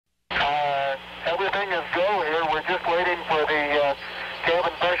Everything is go here. We're just waiting for the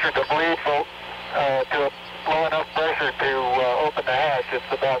cabin pressure to bleed to low enough pressure to open the hatch.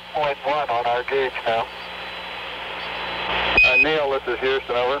 It's about 0.1 on our gauge now. Neil, this is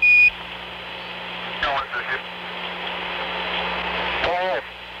Houston, over. Neil, this is Houston. Go ahead,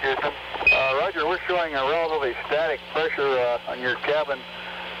 Houston. Roger, we're showing a relatively static pressure on your cabin.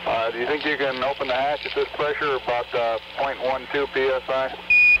 Do you think you can open the hatch at this pressure, about 0.12 psi?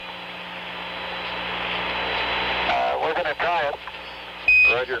 We're going to try it.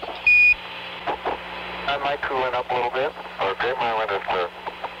 Roger. I might cool it up a little bit. Okay, my window's clear.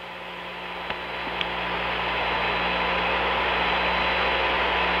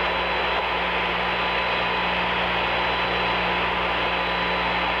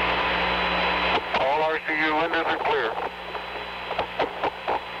 All RCU windows are clear.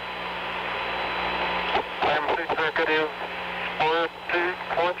 IMC circuit is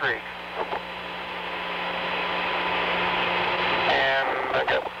 4243. And I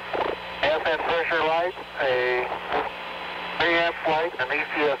got FN pressure light, a 3 amp light, and an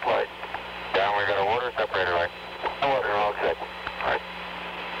ECS light. Down, we got a water separator light. Water, all set. Right.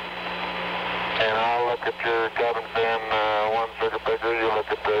 And I'll look at your cabin fan, one circuit breaker. You look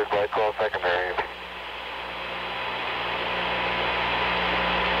at the glycol secondary.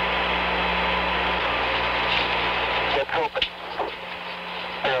 Let's open.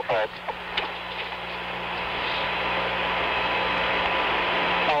 Verified.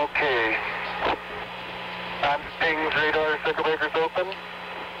 Okay. On-stings radar circuit breakers open.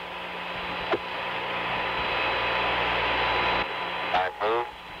 I move.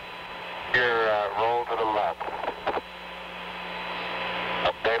 Here, roll to the left.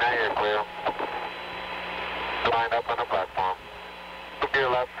 Okay, now you're clear. Line up on the platform. Move your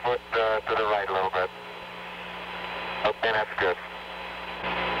left foot to the right a little bit. Okay, that's good.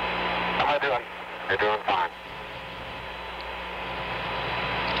 How am I doing? You're doing fine.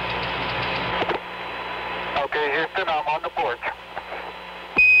 Okay, Houston, I'm on the porch.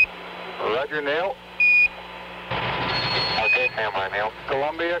 Roger, Neil. Okay, stand by, Neil.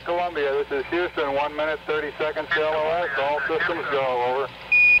 Columbia, this is Houston, 1 minute, 30 seconds to LOS. All systems go, over.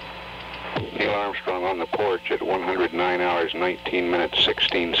 Neil Armstrong on the porch at 109 hours, 19 minutes,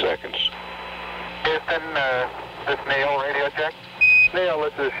 16 seconds. Houston, this is Neil, radio check. Neil,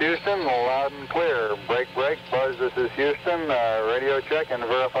 this is Houston, loud and clear. Break, Buzz, this is Houston, radio check and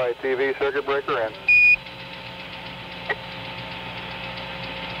verify TV circuit breaker in.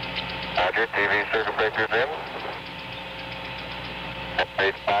 Roger, TV circuit breakers in.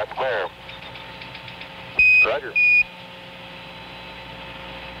 Base 5 clear. Roger.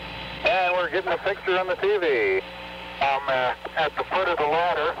 And we're getting a picture on the TV. At the foot of the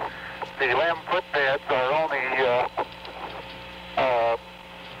ladder, the LEM footpads are only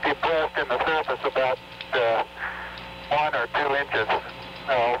depressed in the surface about 1 or 2 inches.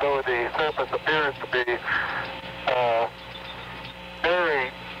 Although the surface appears to be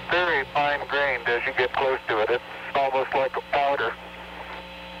very, very fine-grained as you get close to it. It's almost like a powder.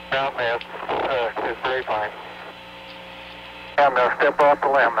 Ground mass is very fine. I'm going to step off the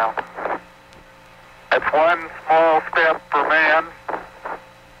LEM now. That's one small step for man,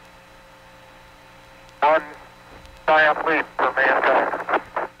 one giant leap